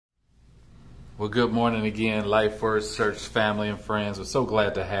Well, good morning again, Life First Church family and friends. We're so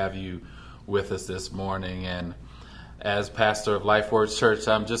glad to have you with us this morning. And as pastor of Life First Church,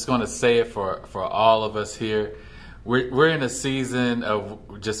 I'm just going to say it for all of us here. We're in a season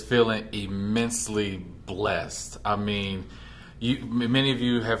of just feeling immensely blessed. I mean, many of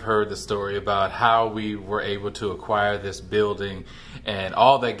you have heard the story about how we were able to acquire this building and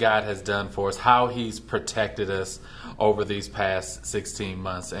all that God has done for us, how He's protected us over these past 16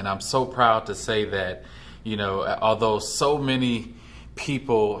 months. And I'm so proud to say that, although so many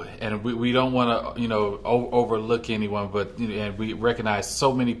people, and we don't want to, overlook anyone, but and we recognize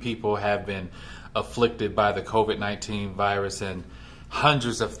so many people have been afflicted by the COVID-19 virus, and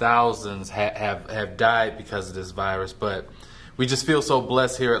hundreds of thousands have died because of this virus. But we just feel so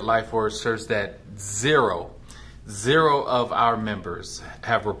blessed here at Life Word Church that zero of our members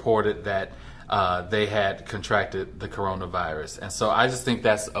have reported that they had contracted the coronavirus. And so I just think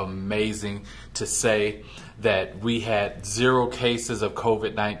that's amazing to say that we had 0 cases of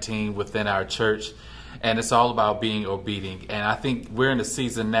COVID-19 within our church. And it's all about being obedient. And I think we're in a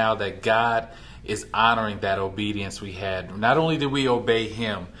season now that God is honoring that obedience we had. Not only did we obey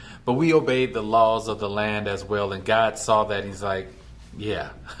Him, but we obeyed the laws of the land as well. And God saw that. He's like, yeah,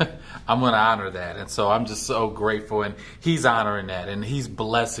 I'm going to honor that. And so I'm just so grateful. And He's honoring that. And He's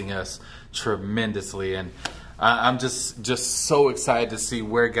blessing us tremendously. And I'm just so excited to see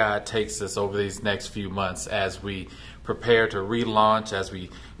where God takes us over these next few months as we prepare to relaunch, as we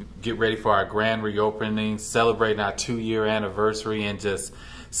get ready for our grand reopening, celebrating our 2-year anniversary, and just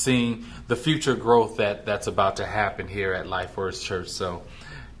seeing the future growth that's about to happen here at Life First Church. So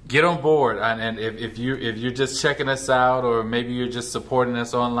get on board, and if you're just checking us out, or maybe you're just supporting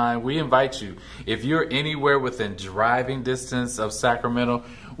us online, we invite you. If you're anywhere within driving distance of Sacramento,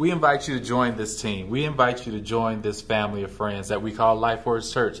 we invite you to join this team. We invite you to join this family of friends that we call Life Word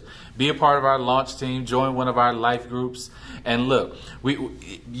Church. Be a part of our launch team. Join one of our life groups. And look,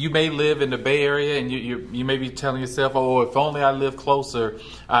 you may live in the Bay Area, and you may be telling yourself, "Oh, if only I live closer,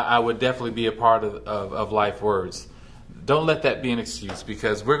 I would definitely be a part of Life Words." Don't let that be an excuse,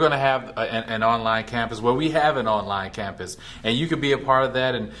 because we're going to have an online campus. Well, we have an online campus, and you can be a part of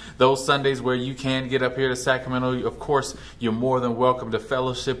that. And those Sundays where you can get up here to Sacramento, of course, you're more than welcome to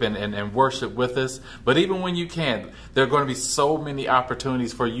fellowship and worship with us. But even when you can't, there are going to be so many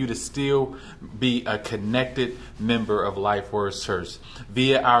opportunities for you to still be a connected member of Life Words Church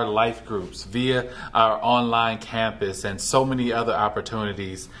via our life groups, via our online campus, and so many other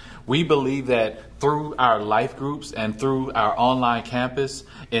opportunities. We believe that through our life groups and through our online campus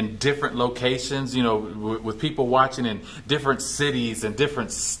in different locations, with people watching in different cities and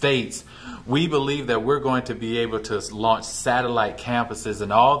different states, we believe that we're going to be able to launch satellite campuses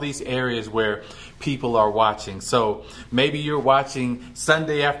in all these areas where people are watching. So maybe you're watching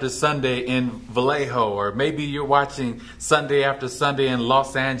Sunday after Sunday in Vallejo, or maybe you're watching Sunday after Sunday in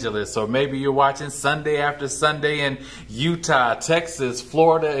Los Angeles, or maybe you're watching Sunday after Sunday in Utah, Texas,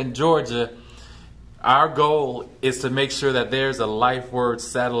 Florida, and Georgia. Our goal is to make sure that there's a Life Word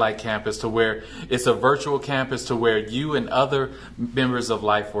satellite campus, to where it's a virtual campus, to where you and other members of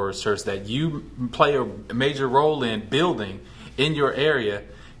Life Word Church that you play a major role in building in your area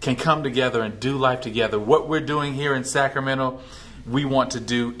can come together and do life together. What we're doing here in Sacramento, we want to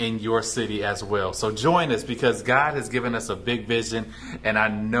do in your city as well. So join us, because God has given us a big vision, and I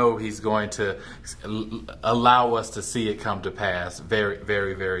know He's going to allow us to see it come to pass very,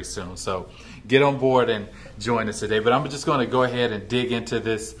 very, very soon. So get on board and join us today. But I'm just going to go ahead and dig into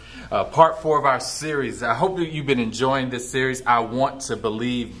this part 4 of our series. I hope that you've been enjoying this series, I Want to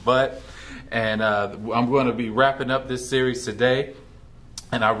Believe But. And I'm going to be wrapping up this series today.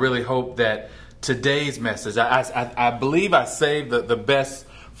 And I really hope that today's message, I believe I saved the best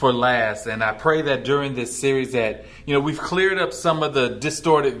for last. And I pray that during this series that, we've cleared up some of the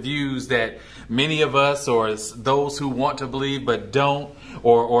distorted views that many of us, or those who want to believe but don't,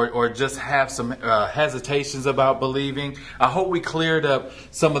 or just have some hesitations about believing. I hope we cleared up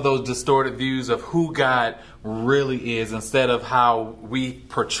some of those distorted views of who God really is, instead of how we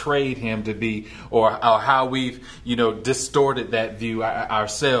portrayed Him to be, or how we've distorted that view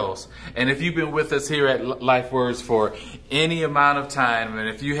ourselves. And if you've been with us here at Life Words for any amount of time, and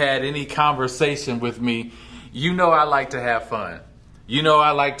if you had any conversation with me, I like to have fun.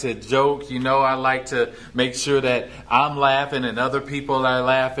 I like to joke. I like to make sure that I'm laughing and other people are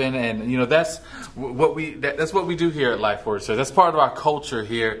laughing. And, that's what we do here at Life Word Church. That's part of our culture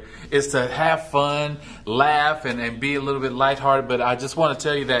here, is to have fun, laugh, and be a little bit lighthearted. But I just want to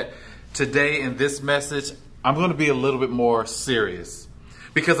tell you that today in this message, I'm going to be a little bit more serious,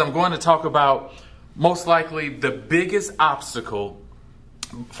 because I'm going to talk about most likely the biggest obstacle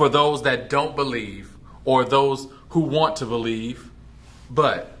for those that don't believe or those who want to believe.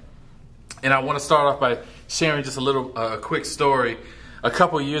 And I want to start off by sharing just a little quick story. A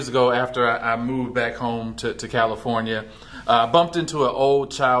couple years ago, after I moved back home to California, I bumped into an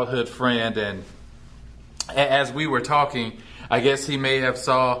old childhood friend, and as we were talking, I guess he may have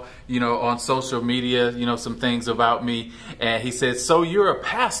saw, on social media, some things about me, and he said, "So you're a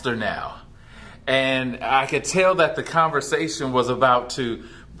pastor now?" And I could tell that the conversation was about to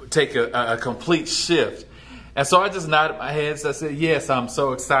take a complete shift. And so I just nodded my head. So I said, "Yes, I'm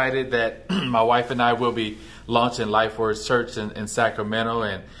so excited that my wife and I will be launching Life Words Church in Sacramento.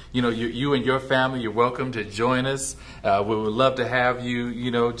 And, you and your family, you're welcome to join us. We would love to have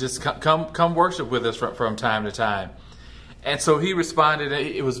you, just come worship with us from time to time." And so he responded.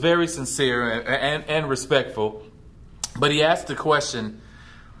 It was very sincere and respectful. But he asked the question,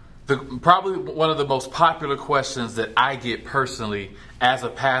 probably one of the most popular questions that I get personally as a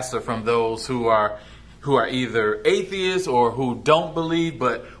pastor from those who are either atheists or who don't believe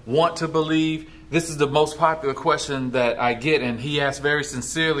but want to believe. This is the most popular question that I get. And he asked very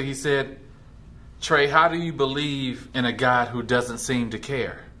sincerely, he said, "Trey, how do you believe in a God who doesn't seem to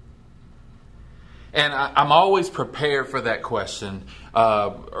care?" And I'm always prepared for that question.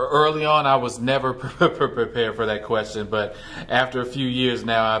 Early on, I was never prepared for that question. But after a few years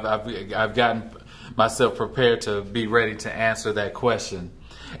now, I've gotten myself prepared to be ready to answer that question.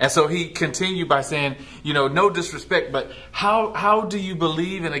 And so he continued by saying, no disrespect, but how do you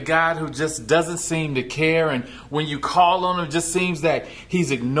believe in a God who just doesn't seem to care? And when you call on him, it just seems that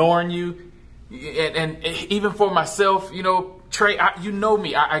he's ignoring you. And even for myself, Trey, you know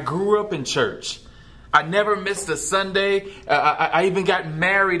me. I grew up in church. I never missed a Sunday. I even got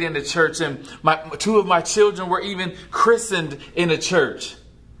married in the church, and two of my children were even christened in a church.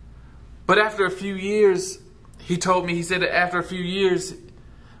 But after a few years, he told me, he said that after a few years,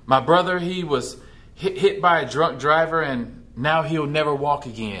 my brother, he was hit by a drunk driver, and now he'll never walk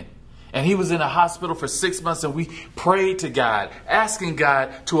again. And he was in a hospital for 6 months, and we prayed to God, asking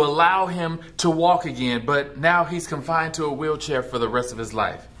God to allow him to walk again. But now he's confined to a wheelchair for the rest of his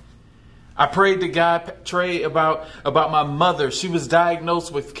life. I prayed to God, Trey, about my mother. She was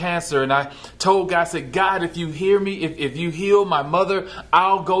diagnosed with cancer, and I told God, I said, "God, if you hear me, if you heal my mother,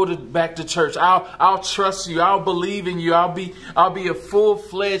 I'll go back to church. I'll trust you. I'll believe in you. I'll be a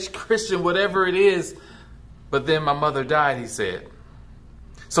full-fledged Christian, whatever it is." But then my mother died, he said.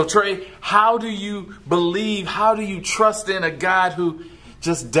 So Trey, how do you believe? How do you trust in a God who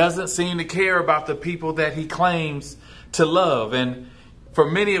just doesn't seem to care about the people that he claims to love? And for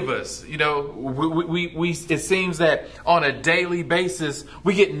many of us, it seems that on a daily basis,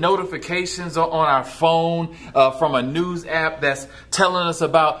 we get notifications on our phone from a news app that's telling us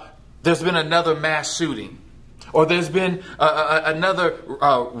about there's been another mass shooting, or there's been another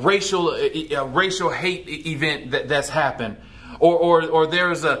racial hate event that's happened. Or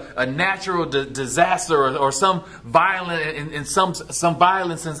there's a natural disaster or some violence some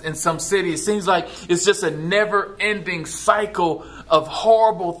violence in some city. It seems like it's just a never-ending cycle of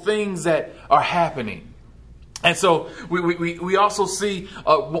horrible things that are happening. And so we also see,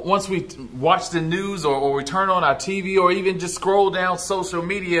 once we watch the news or we turn on our TV or even just scroll down social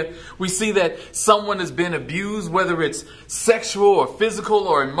media, we see that someone has been abused, whether it's sexual or physical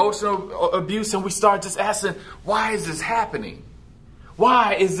or emotional abuse. And we start just asking, why is this happening?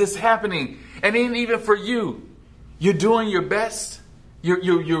 Why is this happening? And then even for you, you're doing your best.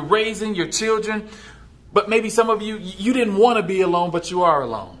 You're raising your children. But maybe some of you didn't want to be alone, but you are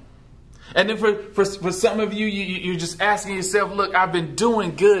alone. And then for some of you, you're just asking yourself, look, I've been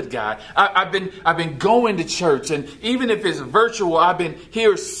doing good, God. I've been going to church. And even if it's virtual, I've been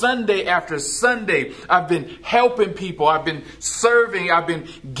here Sunday after Sunday. I've been helping people. I've been serving. I've been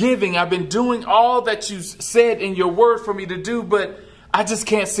giving. I've been doing all that you said in your word for me to do. But I just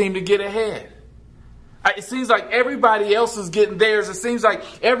can't seem to get ahead. It seems like everybody else is getting theirs. It seems like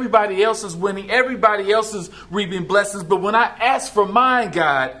everybody else is winning. Everybody else is reaping blessings. But when I ask for mine,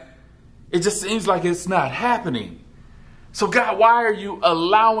 God, it just seems like it's not happening. So God, why are you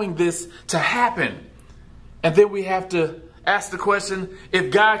allowing this to happen? And then we have to ask the question,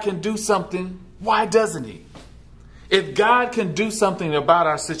 if God can do something, why doesn't he? If God can do something about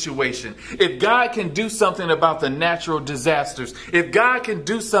our situation, if God can do something about the natural disasters, if God can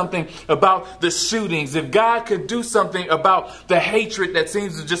do something about the shootings, if God could do something about the hatred that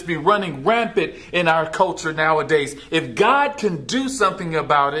seems to just be running rampant in our culture nowadays, if God can do something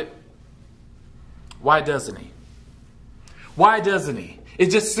about it, why doesn't he? Why doesn't he?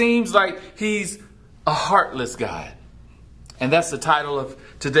 It just seems like he's a heartless God. And that's the title of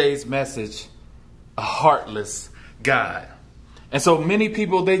today's message, A Heartless God. And so many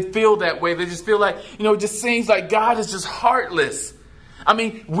people, they feel that way. They just feel like, it just seems like God is just heartless. I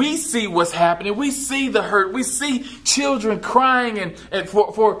mean, we see what's happening. We see the hurt. We see children crying and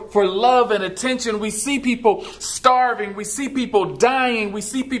for love and attention. We see people starving. We see people dying. We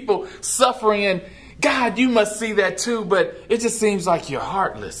see people suffering. And God, you must see that too. But it just seems like you're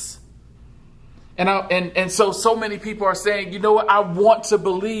heartless. And so many people are saying, you know what? I want to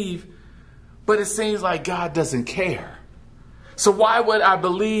believe, but it seems like God doesn't care. So why would I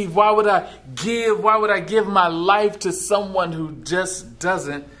believe? Why would I give? Why would I give my life to someone who just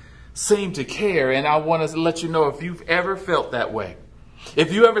doesn't seem to care? And I want to let you know, if you've ever felt that way,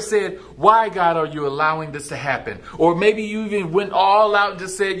 if you ever said, why, God, are you allowing this to happen? Or maybe you even went all out and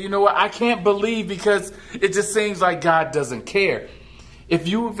just said, you know what, I can't believe because it just seems like God doesn't care. If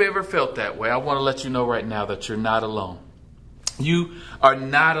you've ever felt that way, I want to let you know right now that you're not alone. You are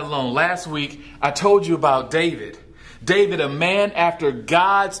not alone. Last week, I told you about David. David, a man after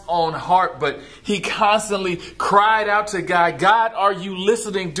God's own heart, but he constantly cried out to God, God, are you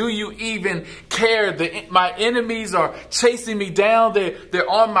listening? Do you even care? My enemies are chasing me down. They're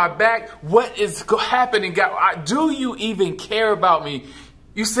on my back. What is happening, God? Do you even care about me?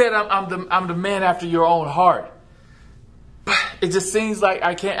 You said I'm the man after your own heart. But it just seems like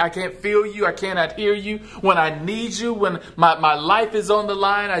I can't feel you. I cannot hear you when I need you, when my life is on the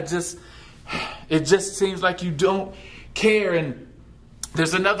line. It just seems like you don't care. And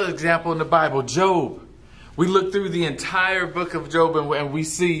there's another example in the Bible, Job. We look through the entire book of Job and we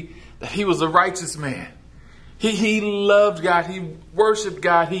see that he was a righteous man. He loved God. He worshiped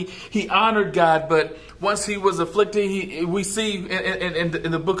God. He honored God. But once he was afflicted, we see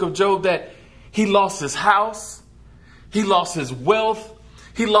in the book of Job that he lost his house. He lost his wealth.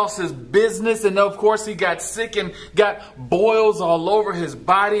 He lost his business. And of course, he got sick and got boils all over his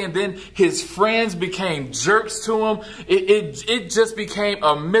body. And then his friends became jerks to him. It just became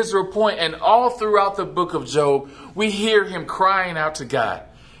a miserable point. And all throughout the book of Job, we hear him crying out to God.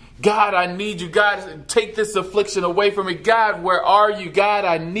 God, I need you. God, take this affliction away from me. God, where are you? God,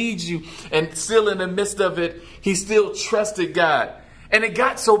 I need you. And still in the midst of it, he still trusted God. And it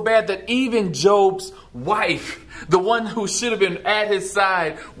got so bad that even Job's wife, the one who should have been at his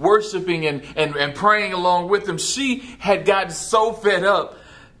side, worshiping and praying along with him, she had gotten so fed up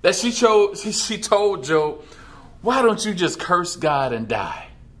that she told Job, why don't you just curse God and die?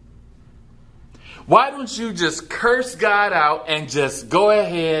 Why don't you just curse God out and just go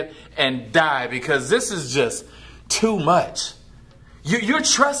ahead and die? Because this is just too much. You're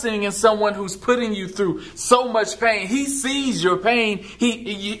trusting in someone who's putting you through so much pain. He sees your pain.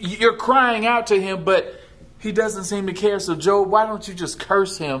 You're crying out to him, but he doesn't seem to care. So Job, why don't you just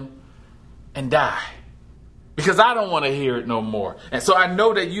curse him and die? Because I don't want to hear it no more. And so I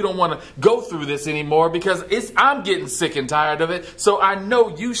know that you don't want to go through this anymore because I'm getting sick and tired of it. So I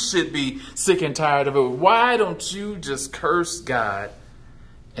know you should be sick and tired of it. Why don't you just curse God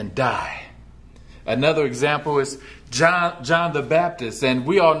and die? Another example is John the Baptist. And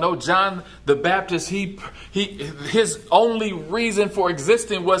we all know John the Baptist, his only reason for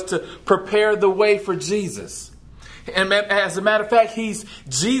existing was to prepare the way for Jesus. And as a matter of fact, he's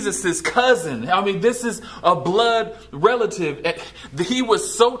Jesus's cousin. I mean, this is a blood relative. He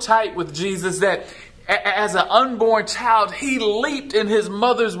was so tight with Jesus that as an unborn child, he leaped in his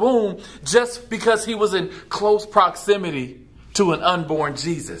mother's womb just because he was in close proximity to an unborn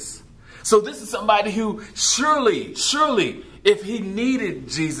Jesus. So this is somebody who surely, if he needed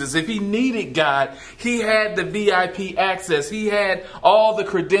Jesus, if he needed God, he had the VIP access. He had all the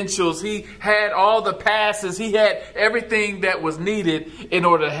credentials. He had all the passes. He had everything that was needed in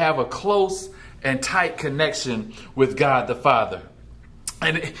order to have a close and tight connection with God the Father.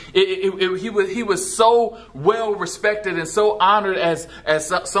 And he was so well respected and so honored as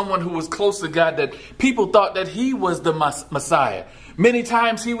someone who was close to God that people thought that he was the Messiah. Many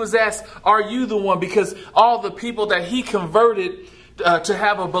times he was asked, are you the one? Because all the people that he converted to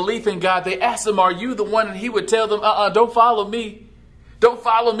have a belief in God, they asked him, are you the one? And he would tell them, don't follow me. Don't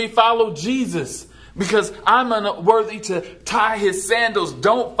follow me. Follow Jesus. Because I'm unworthy to tie his sandals.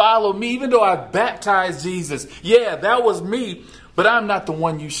 Don't follow me. Even though I baptized Jesus. Yeah, that was me. But I'm not the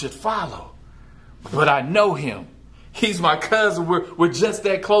one you should follow. But I know him. He's my cousin. We're just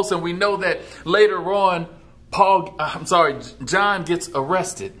that close. And we know that later on, John gets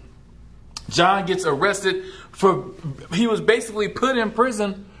arrested. John gets arrested he was basically put in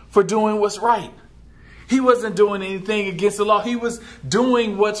prison for doing what's right. He wasn't doing anything against the law. He was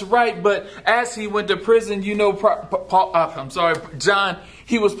doing what's right. But as he went to prison, John,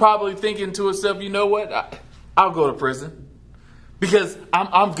 he was probably thinking to himself, you know what? I'll go to prison because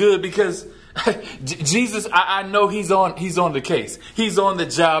I'm good, because Jesus, I know he's on the case. He's on the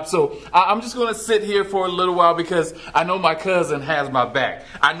job. So I'm just going to sit here for a little while because I know my cousin has my back.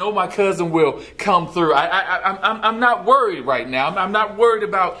 I know my cousin will come through. I'm not worried right now. I'm not worried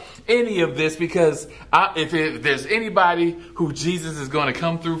about any of this because if there's anybody who Jesus is going to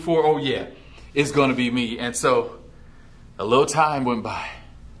come through for, oh yeah, it's going to be me. And so a little time went by.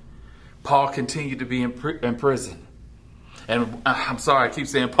 Paul continued to be in prison. And I'm sorry, I keep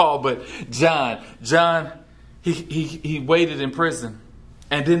saying Paul, but John, he waited in prison,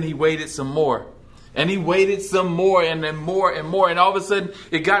 and then he waited some more, and he waited some more, and then more and more. And all of a sudden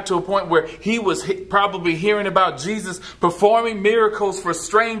it got to a point where he was probably hearing about Jesus performing miracles for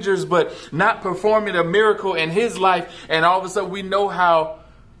strangers, but not performing a miracle in his life. And all of a sudden we know how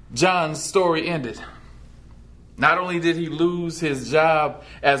John's story ended. Not only did he lose his job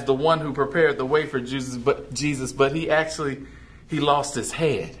as the one who prepared the way for Jesus, but he lost his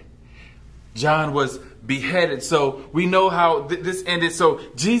head. John was beheaded. So we know how this ended. So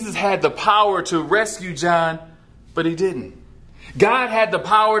Jesus had the power to rescue John, but he didn't. God had the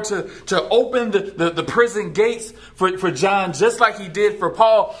power to open the prison gates for John, just like he did for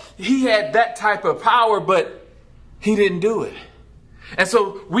Paul. He had that type of power, but he didn't do it. And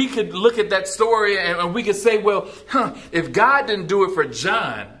so we could look at that story and we could say, well, if God didn't do it for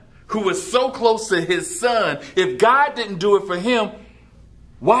John, who was so close to his son, if God didn't do it for him,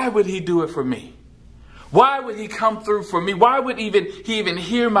 why would he do it for me? Why would he come through for me? Why would he even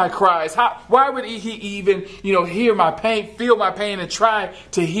hear my cries? Why would he even, hear my pain, feel my pain and try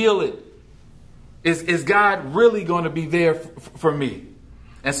to heal it? Is God really going to be there for me?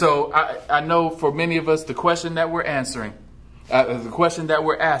 And so I know for many of us, the question that we're answering, the question that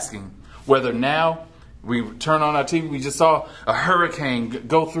we're asking, whether now we turn on our TV, we just saw a hurricane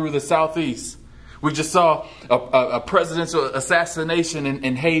go through the southeast. We just saw a presidential assassination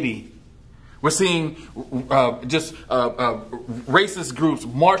in Haiti. We're seeing racist groups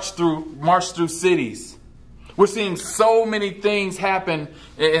march through cities. We're seeing so many things happen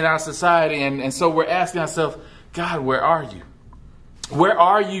in our society. And so we're asking ourselves, God, where are you? Where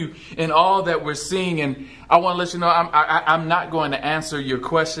are you in all that we're seeing? And I want to let you know, I'm not going to answer your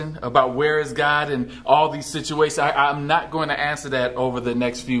question about where is God in all these situations. I'm not going to answer that over the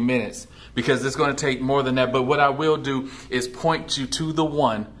next few minutes because it's going to take more than that. But what I will do is point you to the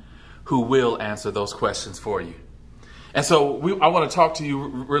one who will answer those questions for you. And so I want to talk to you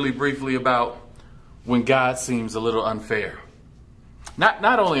really briefly about when God seems a little unfair.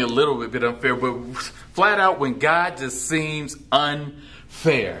 Not only a little bit unfair, but flat out when God just seems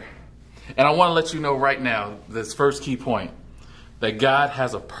unfair. And I want to let you know right now, this first key point, that God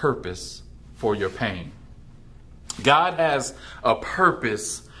has a purpose for your pain. God has a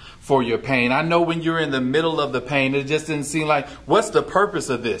purpose for your pain. I know when you're in the middle of the pain, it just didn't seem like, what's the purpose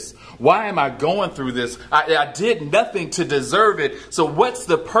of this? Why am I going through this? I did nothing to deserve it. So what's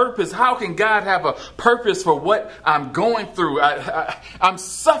the purpose? How can God have a purpose for what I'm going through? I'm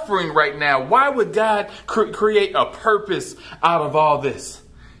suffering right now. Why would God create a purpose out of all this?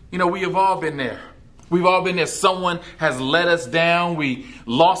 We have all been there. We've all been there. Someone has let us down. We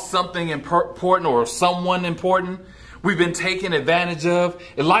lost something important or someone important. We've been taken advantage of.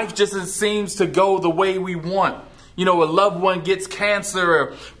 Life just seems to go the way we want. A loved one gets cancer,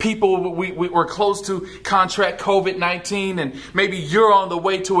 or people we're close to contract COVID-19, and maybe you're on the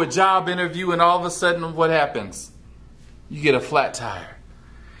way to a job interview, and all of a sudden, what happens? You get a flat tire.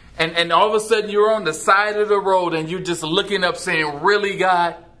 And all of a sudden, you're on the side of the road, and you're just looking up saying, really,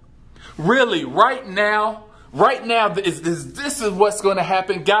 God? Really, right now? Right now, this is what's going to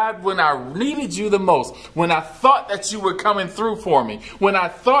happen. God, when I needed you the most, when I thought that you were coming through for me, when I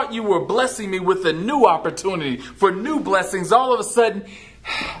thought you were blessing me with a new opportunity for new blessings, all of a sudden,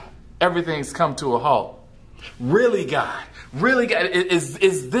 everything's come to a halt. Really, God? Really, God?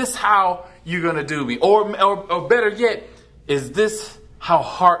 Is this how you're going to do me? Or better yet, is this how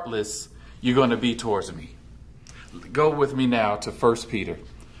heartless you're going to be towards me? Go with me now to 1 Peter.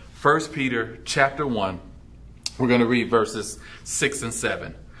 1 Peter chapter 1. We're going to read verses 6 and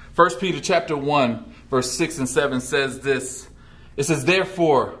 7. 1 Peter chapter 1, verse 6 and 7 says this. It says,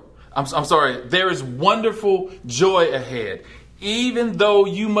 therefore, there is wonderful joy ahead. Even though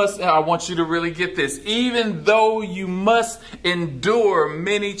you must, I want you to really get this, even though you must endure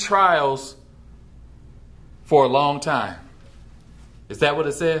many trials for a long time. Is that what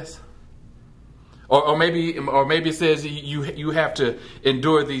it says? Or maybe it says you have to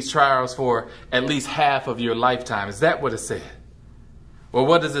endure these trials for at least half of your lifetime. Is that what it said? Well,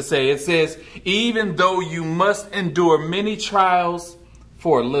 what does it say? It says, even though you must endure many trials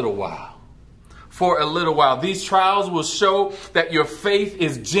for a little while. For a little while. These trials will show that your faith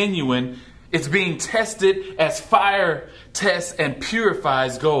is genuine It's being tested as fire tests and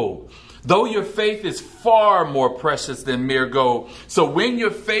purifies gold. Though your faith is far more precious than mere gold. So when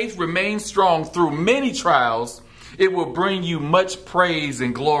your faith remains strong through many trials, it will bring you much praise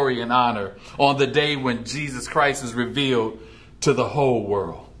and glory and honor on the day when Jesus Christ is revealed to the whole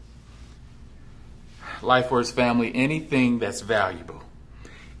world. LifeWords family, anything that's valuable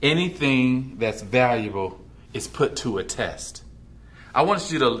is put to a test. I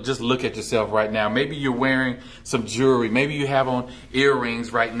want you to just look at yourself right now. Maybe you're wearing some jewelry. Maybe you have on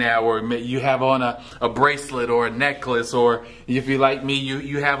earrings right now, or you have on a bracelet or a necklace, or if you're like me,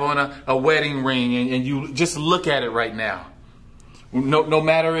 you have on a wedding ring, and you just look at it right now. No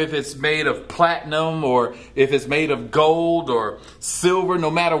matter if it's made of platinum or if it's made of gold or silver,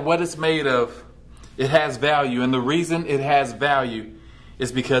 no matter what it's made of, it has value. And the reason it has value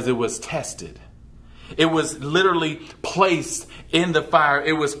is because it was tested. It was literally placed in the fire.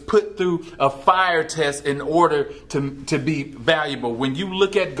 It was put through a fire test in order to be valuable. When you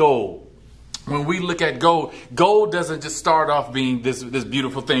look at gold, when we look at gold, gold doesn't just start off being this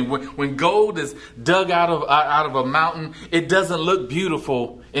beautiful thing. When gold is dug out of a mountain, it doesn't look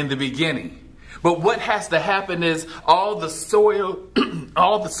beautiful in the beginning. But what has to happen is all the soil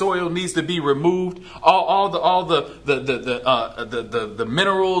needs to be removed. All the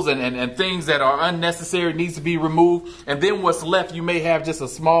minerals and things that are unnecessary needs to be removed. And then what's left, you may have just a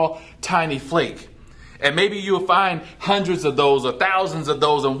small, tiny flake. And maybe you'll find hundreds of those or thousands of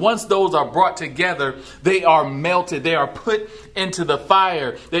those. And once those are brought together, they are melted. They are put into the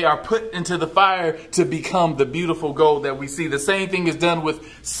fire. They are put into the fire to become the beautiful gold that we see. The same thing is done with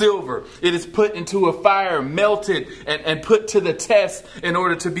silver. It is put into a fire, melted, and put to the test in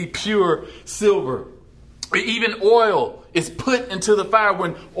order to be pure silver. Even oil is put into the fire.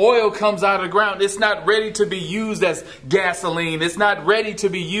 When oil comes out of the ground, it's not ready to be used as gasoline. It's not ready to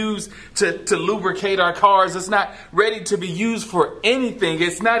be used to lubricate our cars. It's not ready to be used for anything.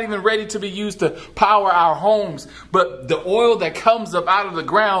 It's not even ready to be used to power our homes. But the oil that comes up out of the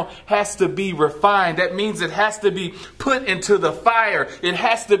ground has to be refined. That means it has to be put into the fire. It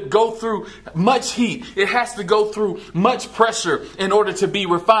has to go through much heat. It has to go through much pressure in order to be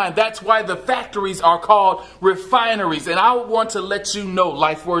refined. That's why the factories are called refineries. And I want to let you know,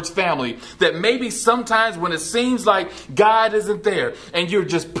 LifeWords family, that maybe sometimes when it seems like God isn't there and you're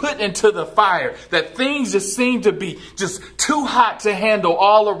just put into the fire, that things just seem to be just too hot to handle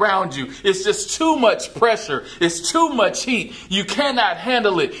all around you. It's just too much pressure. It's too much heat. You cannot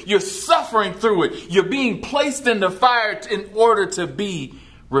handle it. You're suffering through it. You're being placed in the fire in order to be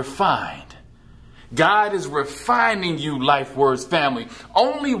refined. God is refining you, LifeWords family.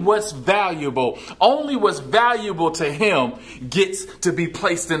 Only what's valuable to Him gets to be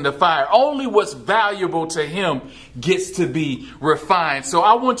placed in the fire. Only what's valuable to Him gets to be refined. So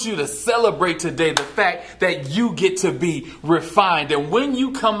I want you to celebrate today the fact that you get to be refined. And when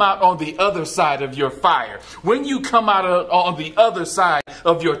you come out on the other side of your fire, when you come out on the other side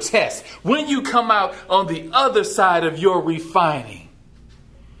of your test, when you come out on the other side of your refining,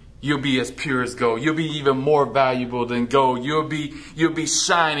 you'll be as pure as gold. You'll be even more valuable than gold. You'll be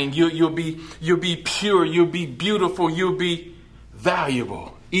shining. You'll be pure. You'll be beautiful. You'll be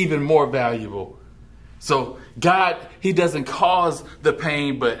valuable, even more valuable. So God, He doesn't cause the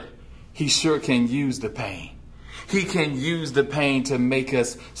pain, but He sure can use the pain. He can use the pain to make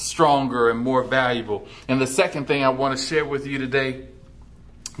us stronger and more valuable. And the second thing I want to share with you today,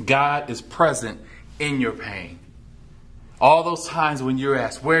 God is present in your pain. All those times when you're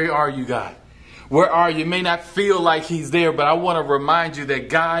asked, where are you, God? Where are you? You may not feel like He's there, but I want to remind you that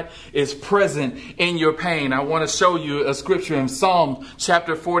God is present in your pain. I want to show you a scripture in Psalm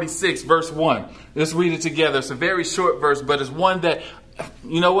chapter 46, verse 1. Let's read it together. It's a very short verse, but it's one that,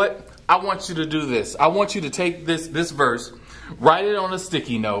 you know what? I want you to do this. I want you to take this verse, write it on a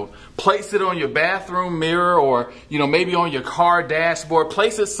sticky note, place it on your bathroom mirror, or, maybe on your car dashboard.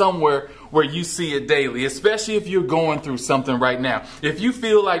 Place it somewhere where you see it daily, especially if you're going through something right now. If you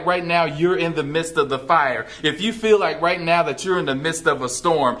feel like right now you're in the midst of the fire, if you feel like right now that you're in the midst of a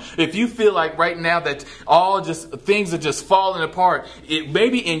storm, if you feel like right now that things are just falling apart,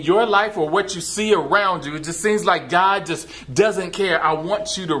 maybe in your life or what you see around you, it just seems like God just doesn't care. I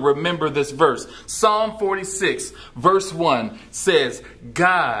want you to remember this verse. Psalm 46, verse 1 says,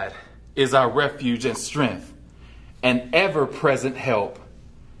 God is our refuge and strength, an ever-present help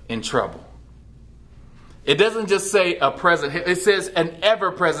in trouble. It doesn't just say a present. It says an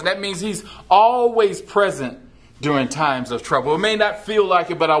ever-present. That means He's always present during times of trouble. It may not feel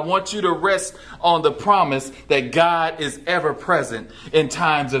like it, but I want you to rest on the promise that God is ever present in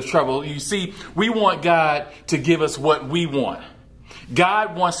times of trouble. You see, we want God to give us what we want.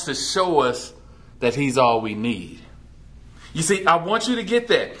 God wants to show us that he's all we need. You see, I want you to get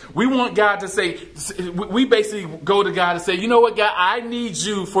that. We want God to say, we basically go to God and say, you know what, God, I need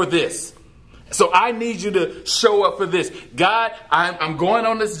you for this. So I need you to show up for this. God, I'm going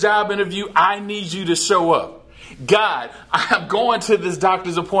on this job interview. I need you to show up. God, I'm going to this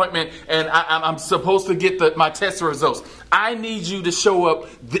doctor's appointment and I'm supposed to get my test results. I need you to show up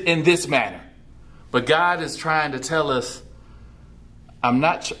in this manner. But God is trying to tell us, I'm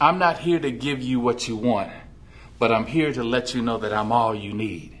not here to give you what you want, but I'm here to let you know that I'm all you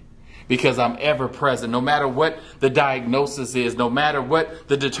need. Because I'm ever present. No matter what the diagnosis is, no matter what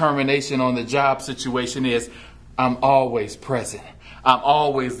the determination on the job situation is, I'm always present. I'm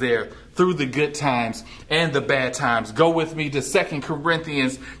always there through the good times and the bad times. Go with me to 2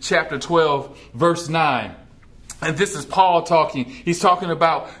 Corinthians chapter 12, verse 9. And this is Paul talking. He's talking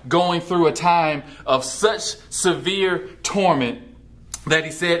about going through a time of such severe torment that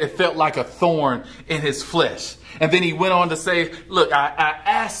he said it felt like a thorn in his flesh. And then he went on to say, look, I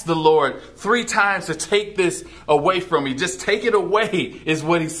asked the Lord 3 times to take this away from me. Just take it away is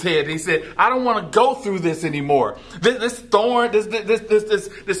what he said. He said, I don't want to go through this anymore. This thorn,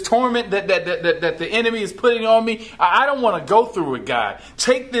 this torment that the enemy is putting on me. I don't want to go through it, God.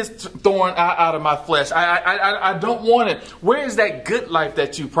 Take this thorn out of my flesh. I don't want it. Where's that good life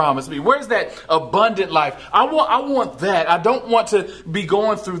that you promised me? Where's that abundant life? I want that. I don't want to be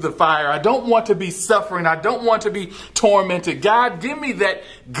going through the fire. I don't want to be suffering. I don't want to be tormented. God, give me that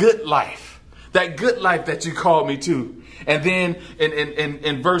good life that you called me to. And then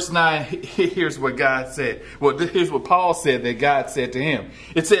in verse 9, here's what God said. Well, here's what Paul said that God said to him.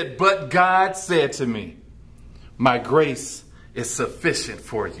 It said, but God said to me, my grace is sufficient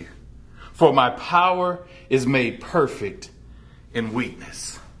for you, for my power is made perfect in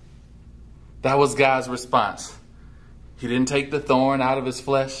weakness. That was God's response. He didn't take the thorn out of his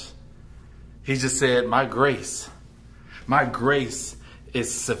flesh. He just said, my grace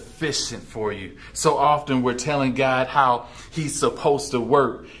is sufficient for you. So often we're telling God how he's supposed to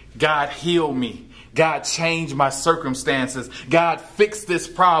work. God, heal me. God, change my circumstances. God, fix this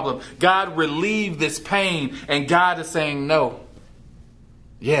problem. God, relieve this pain. And God is saying no.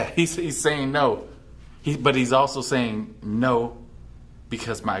 Yeah, he's saying no. But he's also saying no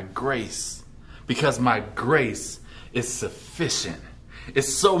because my grace is sufficient.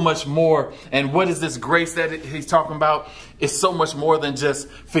 It's so much more. And what is this grace that he's talking about? It's so much more than just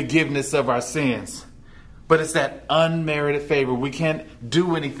forgiveness of our sins. But it's that unmerited favor. We can't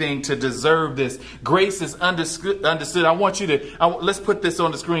do anything to deserve this. Grace is understood. I want you to, let's put this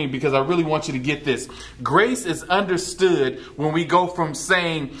on the screen because I really want you to get this. Grace is understood when we go from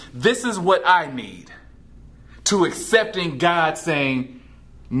saying, this is what I need, to accepting God saying,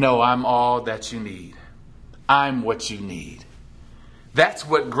 no, I'm all that you need. I'm what you need. That's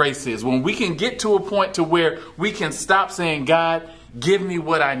what grace is. When we can get to a point to where we can stop saying, God, give me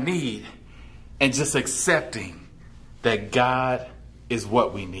what I need, and just accepting that God is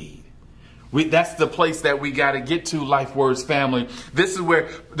what we need. That's the place that we got to get to, Life Words family. This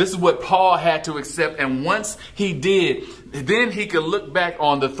is what Paul had to accept. And once he did, then he could look back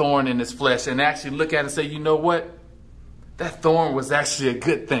on the thorn in his flesh and actually look at it and say, you know what? That thorn was actually a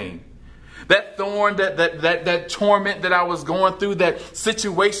good thing. That thorn, that torment that I was going through, that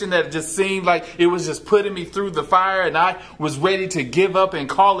situation that just seemed like it was just putting me through the fire and I was ready to give up and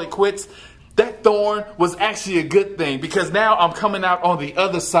call it quits. That thorn was actually a good thing because now I'm coming out on the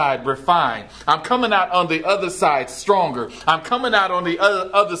other side refined. I'm coming out on the other side stronger. I'm coming out on the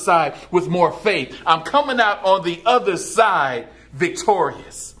other side with more faith. I'm coming out on the other side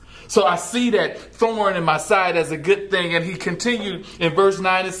victorious. So I see that thorn in my side as a good thing. And he continued in verse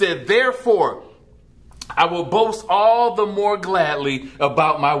 9 and said, therefore, I will boast all the more gladly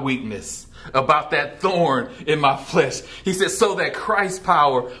about my weakness, about that thorn in my flesh. He said, so that Christ's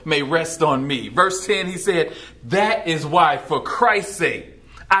power may rest on me. Verse 10, he said, that is why, for Christ's sake,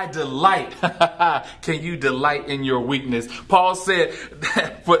 I delight. Can you delight in your weakness? Paul said,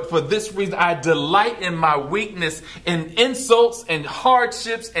 for this reason, I delight in my weakness, in insults and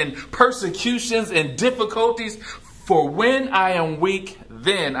hardships and persecutions and difficulties. For when I am weak,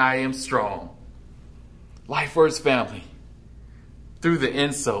 then I am strong. Life Words family, through the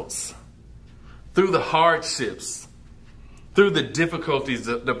insults, through the hardships, through the difficulties,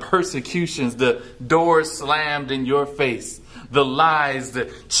 the persecutions, the doors slammed in your face, the lies, the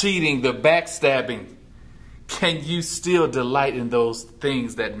cheating, the backstabbing, can you still delight in those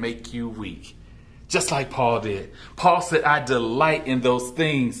things that make you weak? Just like Paul did. Paul said, I delight in those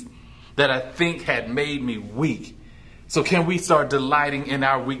things that I think had made me weak. So can we start delighting in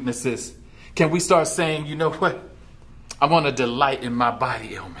our weaknesses? Can we start saying, you know what? I'm going to delight in my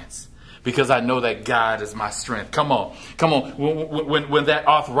body ailments because I know that God is my strength. Come on. Come on. When that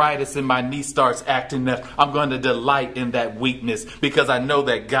arthritis in my knee starts acting up, I'm going to delight in that weakness because I know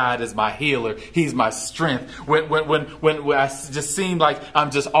that God is my healer. He's my strength. When I just seem like I'm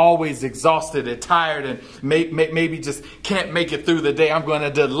just always exhausted and tired and maybe just can't make it through the day, I'm going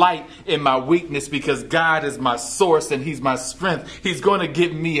to delight in my weakness because God is my source and He's my strength. He's going to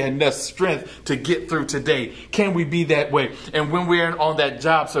give me enough strength to get through today. Can we be that way? And when we're on that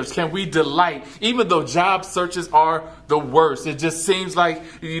job search, can we delight, even though job searches are the worst? It just seems like,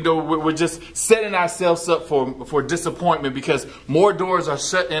 we're just setting ourselves up for disappointment because more doors are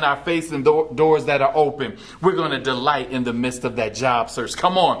shut in our face than doors that are open. We're going to delight in the midst of that job search.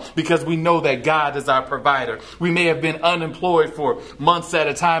 Come on, because we know that God is our provider. We may have been unemployed for months at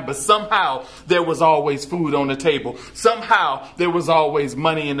a time, but somehow there was always food on the table. Somehow there was always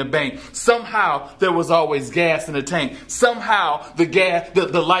money in the bank. Somehow there was always gas in the tank. Somehow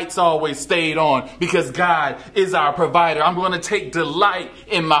the lights always stayed on because God is our provider. I'm going to take delight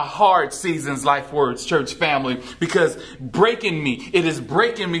in my hard seasons, Life Words Church family, because it is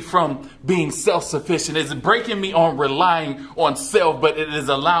breaking me from being self-sufficient. It's breaking me on relying on self, but it is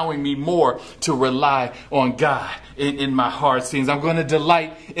allowing me more to rely on God in my hard seasons. I'm going to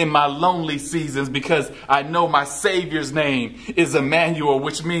delight in my lonely seasons because I know my Savior's name is Emmanuel,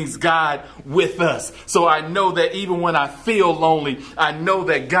 which means God with us. So I know that even when I feel lonely, I know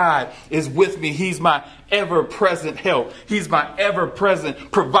that God is with me. He's my ever-present help. He's my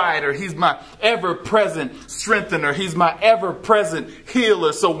ever-present provider. He's my ever-present strengthener. He's my ever-present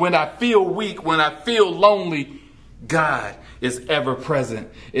healer. So when I feel weak, when I feel lonely, God is ever-present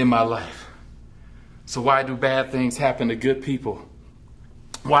in my life. So why do bad things happen to good people?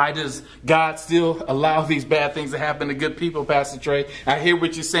 Why does God still allow these bad things to happen to good people, Pastor Trey? I hear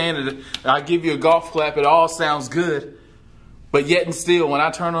what you're saying. I give you a golf clap. It all sounds good. But yet and still, when I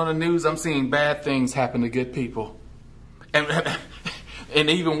turn on the news, I'm seeing bad things happen to good people. And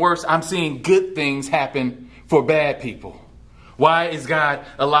even worse, I'm seeing good things happen for bad people. Why is God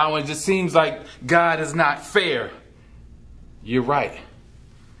allowing? It just seems like God is not fair. You're right.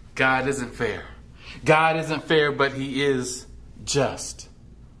 God isn't fair. God isn't fair, but He is just.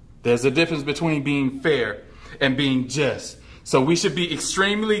 There's a difference between being fair and being just. So we should be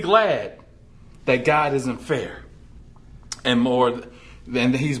extremely glad that God isn't fair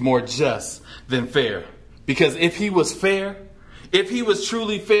and He's more just than fair. Because if He was fair, if He was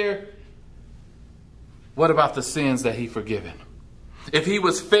truly fair, what about the sins that He forgiven? If He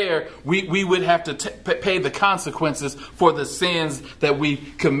was fair, we would have to pay the consequences for the sins that we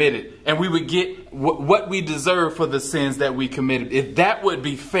committed. And we would get what we deserve for the sins that we committed. If that would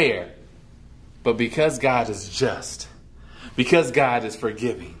be fair. But because God is just, because God is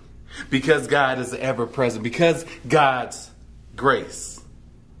forgiving, because God is ever present, because God's grace,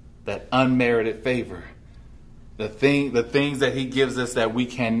 that unmerited favor, the things that He gives us that we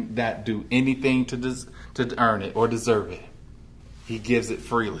cannot do anything to earn it or deserve it. He gives it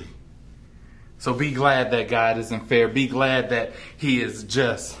freely. So be glad that God isn't fair. Be glad that He is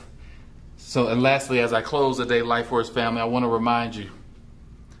just. So, and lastly, as I close today, Life Words family, I want to remind you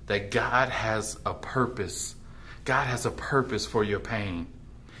that God has a purpose. God has a purpose for your pain.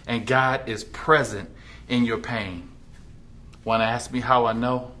 And God is present in your pain. Want to ask me how I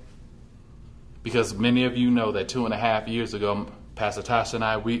know? Because many of you know that 2.5 years ago, Pastor Tasha and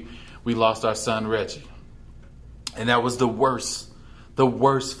I, we lost our son, Reggie. And that was the worst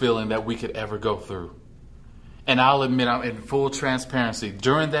feeling that we could ever go through. And I'll admit, I'm in full transparency.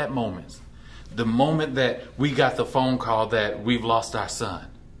 During that moment, the moment that we got the phone call that we've lost our son,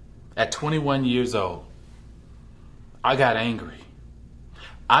 at 21 years old, I got angry.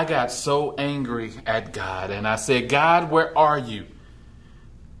 I got so angry at God. And I said, God, where are you?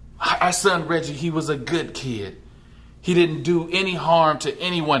 Our son Reggie, he was a good kid. He didn't do any harm to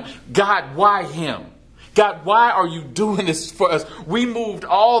anyone. God, why him? God, why are you doing this for us? We moved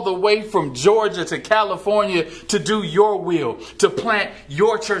all the way from Georgia to California to do your will, to plant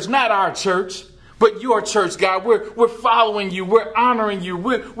your church, not our church, but your church, God. We're following you. We're honoring you.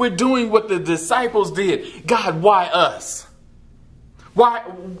 We're doing what the disciples did. God, why us? Why?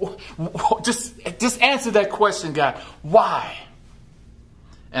 Just answer that question, God. Why?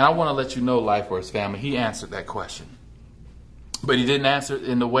 And I want to let you know, Life Words family, He answered that question. But He didn't answer it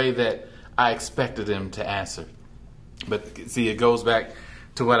in the way that I expected Him to answer. But see, it goes back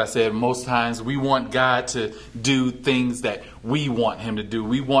to what I said. Most times we want God to do things that we want Him to do.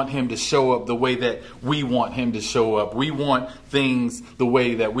 We want Him to show up the way that we want Him to show up. We want things the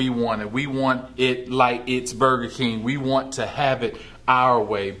way that we want it. We want it like it's Burger King. We want to have it our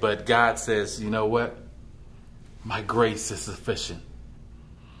way. But God says, you know what? my grace is sufficient.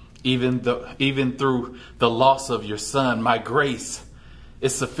 Even through the loss of your son, my grace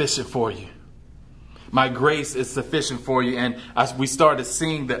is sufficient for you. My grace is sufficient for you. And as we started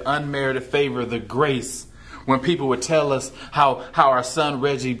seeing the unmerited favor, the grace, when people would tell us how our son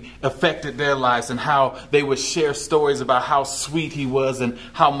Reggie affected their lives and how they would share stories about how sweet he was and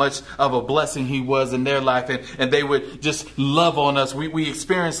how much of a blessing he was in their life. And they would just love on us. We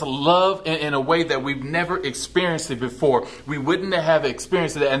experienced love in a way that we've never experienced it before. We wouldn't have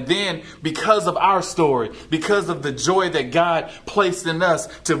experienced it. And then because of our story, because of the joy that God placed in us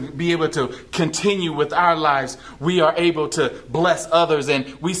to be able to continue with our lives, we are able to bless others. And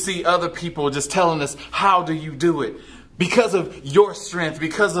we see other people just telling us, how do you do it? Because of your strength,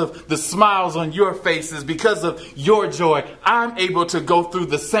 because of the smiles on your faces, because of your joy, I'm able to go through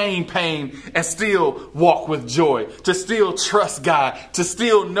the same pain and still walk with joy, to still trust God, to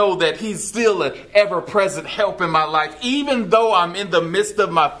still know that He's still an ever-present help in my life, even though I'm in the midst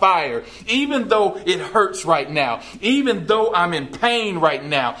of my fire, even though it hurts right now, even though I'm in pain right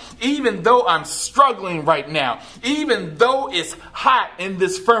now, even though I'm struggling right now, even though it's hot in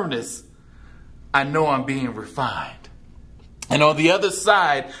this furnace. I know I'm being refined. And on the other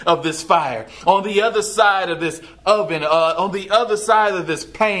side of this fire, on the other side of this oven, on the other side of this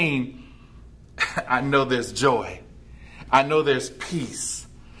pain, I know there's joy. I know there's peace.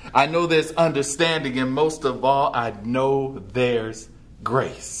 I know there's understanding. And most of all, I know there's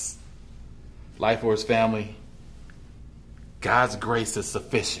grace. LifeWorks family, God's grace is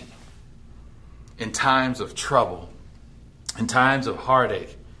sufficient. In times of trouble, in times of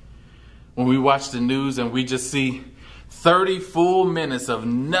heartache, when we watch the news and we just see 30 full minutes of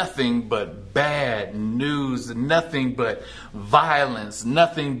nothing but bad news, nothing but violence,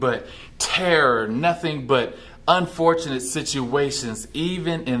 nothing but terror, nothing but unfortunate situations,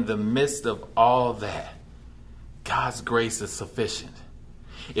 even in the midst of all that, God's grace is sufficient.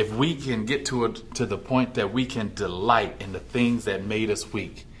 If we can get to the point that we can delight in the things that made us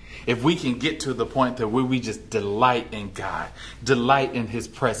weak, if we can get to the point that where we just delight in God, delight in His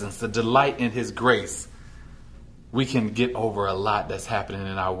presence, the delight in His grace, we can get over a lot that's happening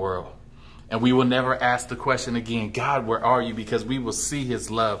in our world. And we will never ask the question again, God, where are you? Because we will see His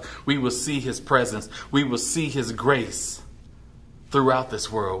love. We will see His presence. We will see His grace throughout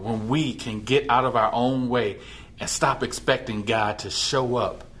this world when we can get out of our own way and stop expecting God to show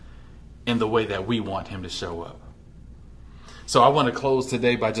up in the way that we want Him to show up. So I want to close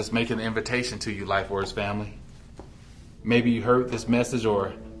today by just making an invitation to you, LifeWorks family. Maybe you heard this message,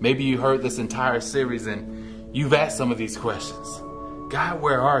 or maybe you heard this entire series and you've asked some of these questions. God,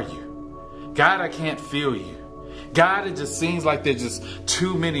 where are you? God, I can't feel you. God, it just seems like there's just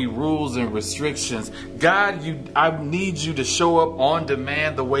too many rules and restrictions. God, I need you to show up on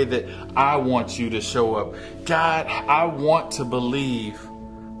demand the way that I want you to show up. God, I want to believe,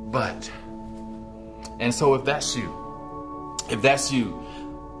 but. And so if that's you,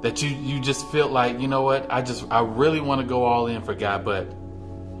 that you just feel like, you know what, I really want to go all in for God, but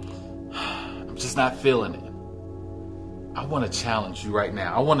I'm just not feeling it. I want to challenge you right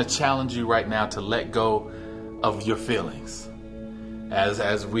now. I want to challenge you right now to let go of your feelings.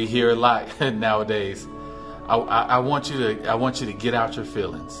 As we hear a lot nowadays, I want you to get out your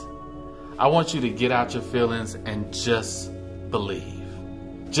feelings. I want you to get out your feelings and just believe.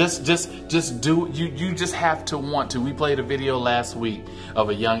 Just do. You just have to want to. We played a video last week of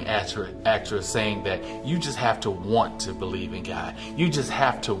a young actress saying that you just have to want to believe in God. You just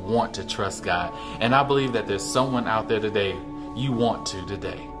have to want to trust God. And I believe that there's someone out there today, you want to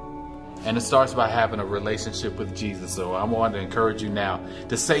today. And it starts by having a relationship with Jesus. So I want to encourage you now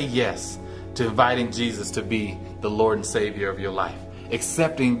to say yes to inviting Jesus to be the Lord and Savior of your life,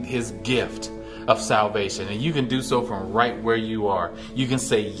 accepting His gift of salvation. And you can do so from right where you are. You can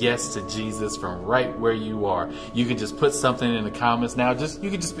say yes to Jesus from right where you are. You can just put something in the comments now. You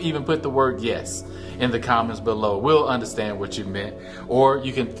can just even put the word yes in the comments below. We'll understand what you meant. Or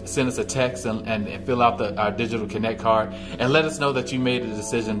you can send us a text and fill out our digital connect card and let us know that you made a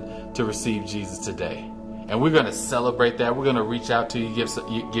decision to receive Jesus today. And we're going to celebrate that. We're going to reach out to you,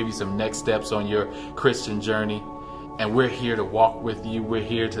 give you some next steps on your Christian journey. And we're here to walk with you. We're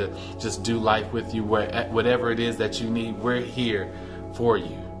here to just do life with you. Whatever it is that you need, we're here for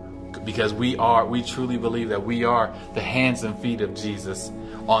you. Because we truly believe that we are the hands and feet of Jesus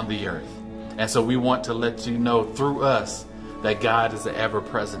on the earth. And so we want to let you know through us that God is the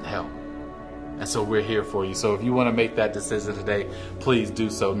ever-present help. And so we're here for you. So if you want to make that decision today, please do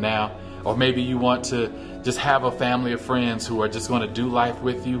so now. Or maybe you want to just have a family of friends who are just going to do life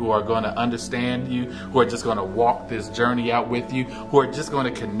with you, who are going to understand you, who are just going to walk this journey out with you, who are just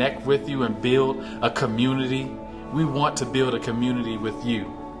going to connect with you and build a community we want to build a community with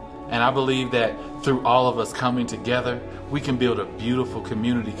you. And I believe that through all of us coming together, we can build a beautiful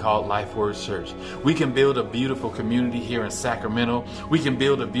community called Life Words Church. We can build a beautiful community here in Sacramento. We can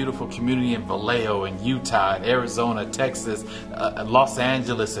build a beautiful community in Vallejo, in Utah, in Arizona, Texas, Los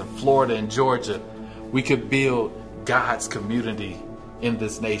Angeles, and Florida, and Georgia. We could build God's community in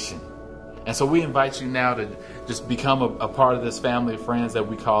this nation. And so we invite you now to just become a part of this family of friends that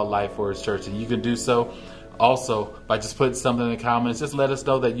we call Life Words Church. And you can do so also by just putting something in the comments. Just let us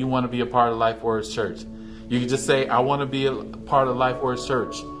know that you want to be a part of Life Words Church. You can just say, I want to be a part of Life Words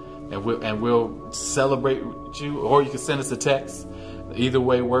Church. And we'll celebrate you. Or you can send us a text. Either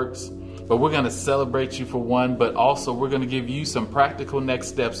way works. But we're going to celebrate you for one, but also we're going to give you some practical next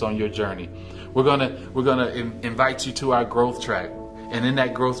steps on your journey. We're going to invite you to our growth track. And in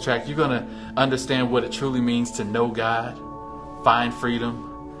that growth track, you're going to understand what it truly means to know God, find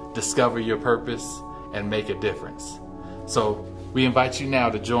freedom, discover your purpose, and make a difference. So we invite you now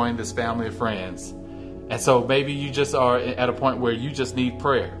to join this family of friends. And so maybe you just are at a point where you just need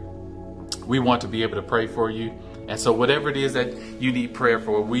prayer. We want to be able to pray for you. And so whatever it is that you need prayer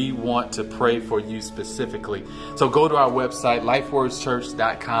for, we want to pray for you specifically. So go to our website,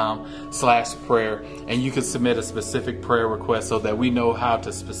 lifewordschurch.com/prayer, and you can submit a specific prayer request so that we know how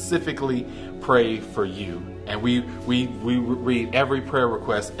to specifically pray for you. And we read every prayer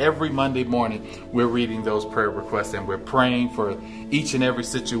request. Every Monday morning, we're reading those prayer requests and we're praying for each and every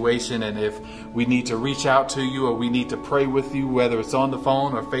situation. And if we need to reach out to you or we need to pray with you, whether it's on the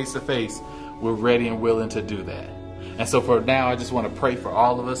phone or face to face, we're ready and willing to do that. And so for now, I just want to pray for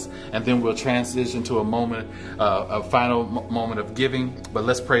all of us, and then we'll transition to a moment, a final moment of giving. But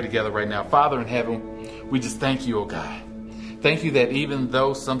let's pray together right now. Father in heaven, we just thank you, oh God. Thank you that even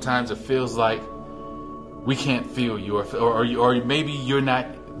though sometimes it feels like we can't feel you, or maybe you're not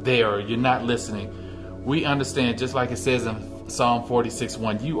there, or you're not listening, we understand, just like it says in Psalm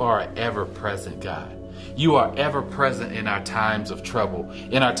 46:1, you are an ever-present God. You are ever present in our times of trouble,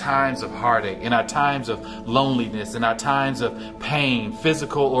 in our times of heartache, in our times of loneliness, in our times of pain,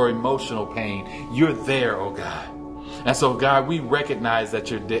 physical or emotional pain. You're there, oh God. And so, God, we recognize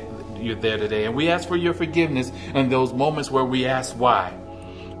that you're there today. And we ask for your forgiveness in those moments where we ask why,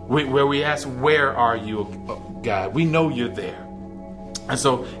 where we ask, where are you, God? We know you're there. And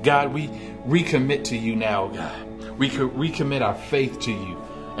so, God, we recommit to you now, God. We recommit our faith to you.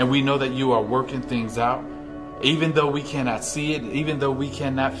 And we know that you are working things out. Even though we cannot see it, even though we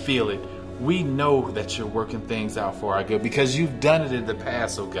cannot feel it, we know that you're working things out for our good because you've done it in the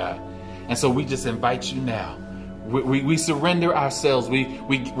past, oh God. And so we just invite you now. We surrender ourselves.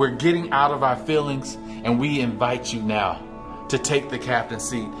 We're getting out of our feelings, and we invite you now to take the captain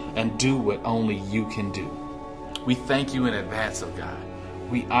seat and do what only you can do. We thank you in advance, oh God.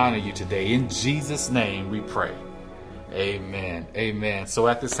 We honor you today. In Jesus' name we pray. Amen. Amen. So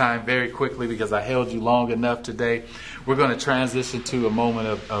at this time, very quickly, because I held you long enough today, we're going to transition to a moment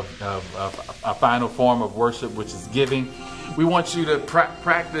of a final form of worship, which is giving. We want you to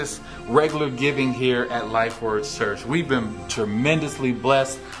practice regular giving here at Life Words Church. We've been tremendously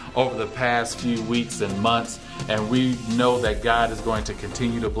blessed over the past few weeks and months, and we know that God is going to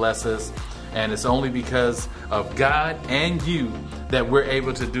continue to bless us. And it's only because of God and you that we're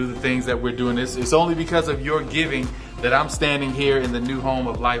able to do the things that we're doing. It's only because of your giving that I'm standing here in the new home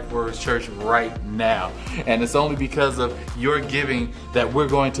of Life Words Church right now. And it's only because of your giving that we're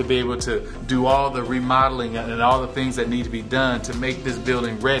going to be able to do all the remodeling and all the things that need to be done to make this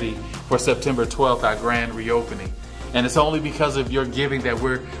building ready for September 12th, our grand reopening. And it's only because of your giving that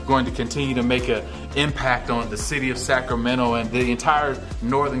we're going to continue to make an impact on the city of Sacramento and the entire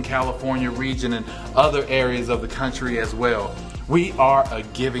Northern California region and other areas of the country as well. We are a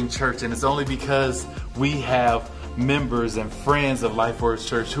giving church, and it's only because we have members and friends of Life Words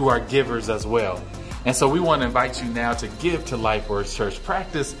Church who are givers as well. And so we want to invite you now to give to Life Words Church.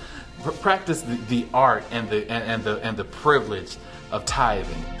 Practice the art and the privilege of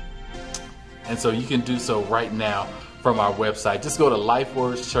tithing. And so you can do so right now from our website. Just go to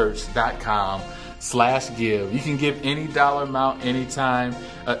lifewordschurch.com/give. You can give any dollar amount anytime,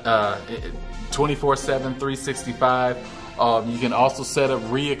 24/7, 365. You can also set up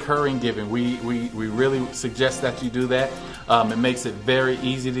reoccurring giving. We really suggest that you do that. It makes it very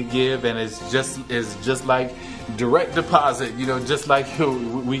easy to give, and it's just like direct deposit. You know, just like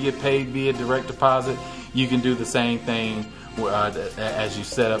we get paid via direct deposit, you can do the same thing as you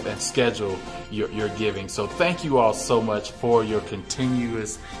set up and schedule your giving. So thank you all so much for your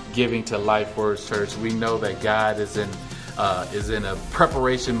continuous giving to Life Words Church. We know that God is in a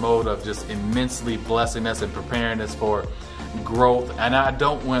preparation mode of just immensely blessing us and preparing us for growth. And I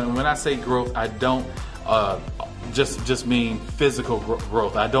don't, when I say growth, I don't just mean physical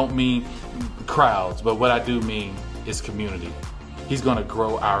growth. I don't mean crowds, but what I do mean is community. He's going to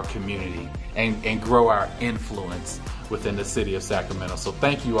grow our community and grow our influence within the city of Sacramento. So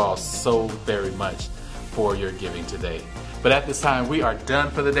thank you all so very much for your giving today. But at this time, we are done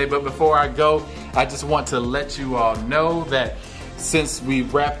for the day. But before I go, I just want to let you all know that since we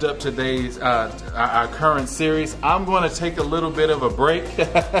wrapped up today's our current series, I'm going to take a little bit of a break,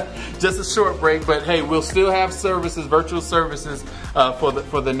 just a short break. But hey, we'll still have services, virtual services,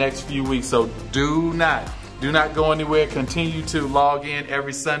 for the next few weeks. So do not go anywhere. Continue to log in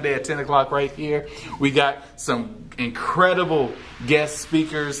every Sunday at 10 o'clock right here. We got some incredible guest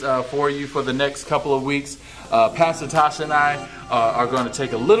speakers for you for the next couple of weeks. Pastor Tasha and I are going to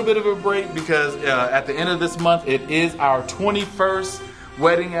take a little bit of a break because at the end of this month, it is our 21st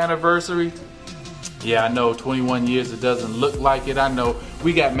wedding anniversary. Yeah, I know, 21 years, it doesn't look like it. I know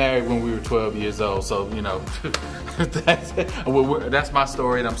we got married when we were 12 years old, so, you know, that's my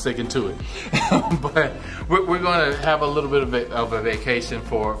story and I'm sticking to it. But we're going to have a little bit of a vacation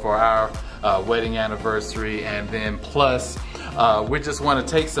for our wedding anniversary, and then plus we just want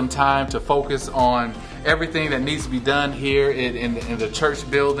to take some time to focus on everything that needs to be done here in the church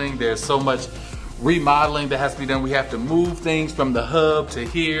building. There's so much remodeling that has to be done. We have to move things from the hub to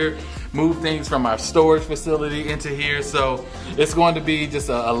here, move things from our storage facility into here. So it's going to be just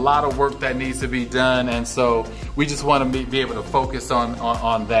a lot of work that needs to be done. And so we just want to be able to focus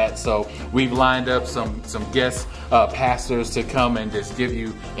on that. So we've lined up some guest pastors to come and just give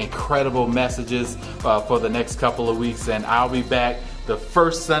you incredible messages for the next couple of weeks. And I'll be back the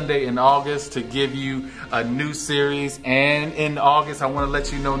first Sunday in August to give you a new series. And in August, I want to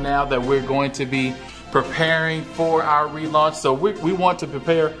let you know now that we're going to be preparing for our relaunch. So we want to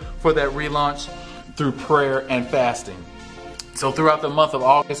prepare for that relaunch through prayer and fasting. So throughout the month of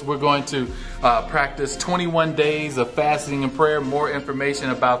August, we're going to practice 21 days of fasting and prayer. More information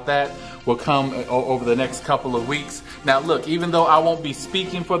about that will come over the next couple of weeks. Now look, even though I won't be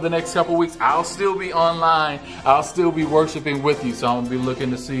speaking for the next couple of weeks, I'll still be online. I'll still be worshiping with you. So I'm going to be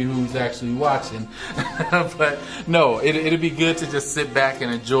looking to see who's actually watching. But no, it'll be good to just sit back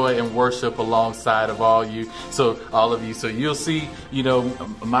and enjoy and worship alongside of all of you. So you'll see, you know,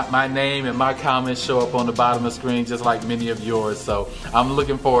 my name and my comments show up on the bottom of the screen just like many of yours. So I'm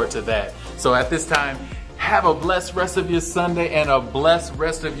looking forward to that. So at this time, have a blessed rest of your Sunday and a blessed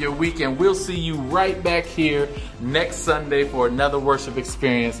rest of your week. And we'll see you right back here next Sunday for another worship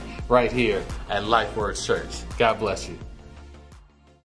experience right here at LifeWords Church. God bless you.